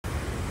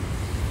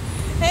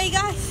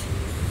guys.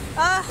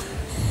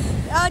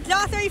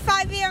 Jaw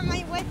 35 here.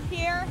 I'm with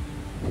here.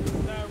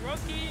 The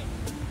rookie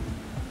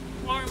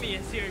army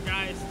is here,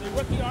 guys. The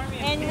rookie army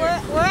is and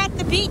here. we're at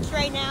the beach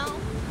right now.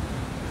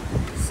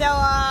 So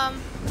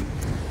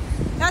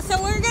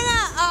we're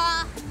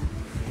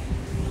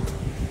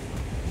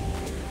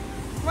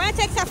gonna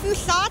take a few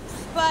shots,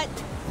 but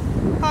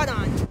hold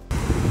on.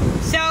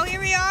 So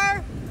here we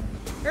are.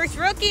 There's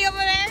Rookie over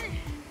there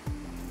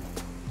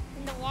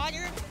in the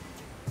water.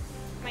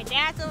 My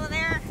dad's over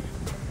there.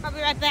 I'll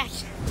be right back.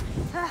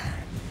 My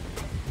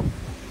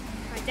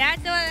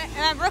dad's over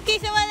there.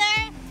 Rookie's over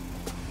there,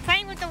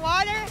 playing with the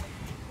water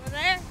over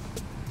there.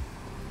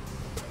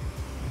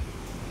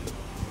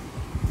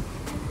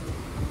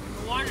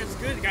 The water is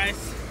good,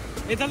 guys.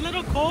 It's a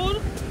little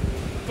cold,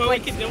 but we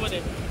can deal with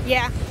it.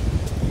 Yeah.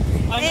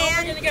 I know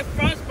we're gonna get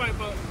frostbite,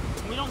 but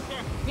we don't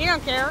care. We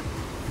don't care.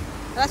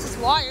 That's just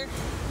water.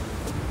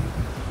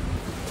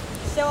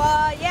 So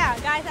yeah,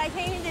 guys, I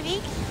came to the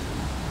beach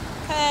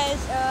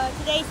because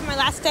today's my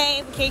last day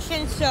of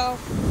vacation. So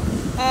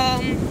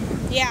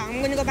yeah,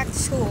 I'm gonna go back to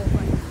school,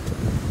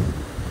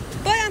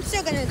 but I'm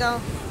still gonna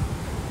go.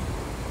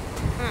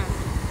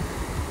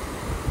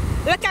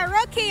 Look at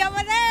Rookie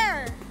over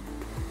there.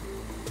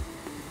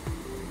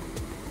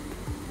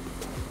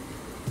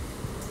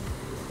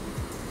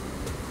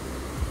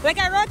 Look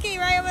at Rookie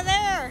right over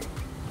there.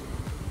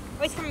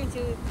 Oh, he's coming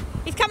to.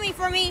 He's coming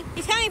for me.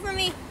 He's coming for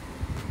me.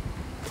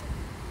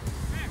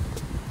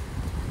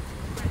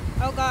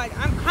 Oh God,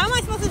 how am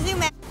I supposed to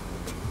zoom out?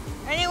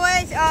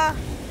 Anyways,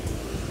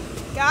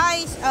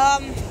 guys,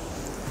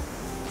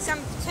 some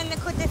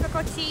technical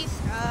difficulties.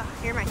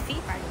 Here are my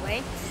feet, by the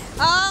way.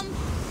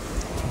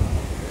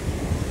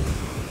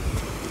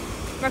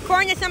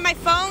 Recording this on my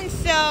phone,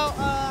 so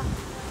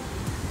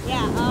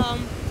yeah.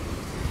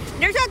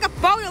 There's like a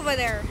boat over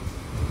there.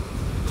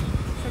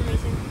 For some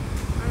reason,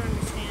 I don't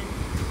understand.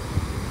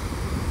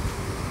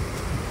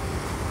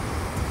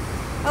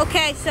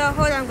 Okay, so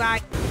hold on,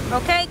 guys.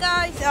 Okay,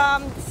 guys,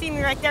 you see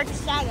me right there, the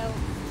shadow.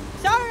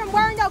 Sorry I'm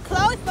wearing no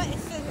clothes, but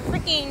it's a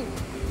freaking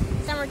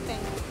summer thing.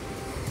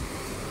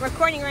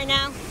 Recording right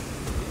now.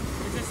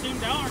 Is it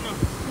zoomed out or no?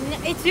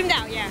 It's zoomed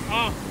out, yeah.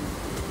 Oh.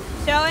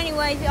 So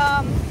anyways,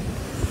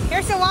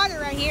 here's the water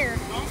right here.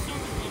 Don't zoom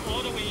it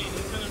all the way in.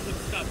 It's gonna get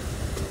stuck.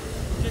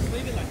 Just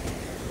leave it like that.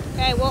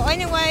 Okay, well,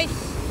 anyways,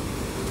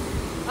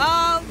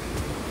 I'm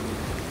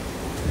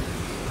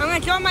gonna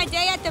enjoy my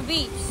day at the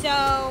beach,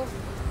 so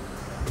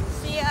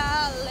see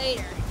ya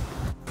later.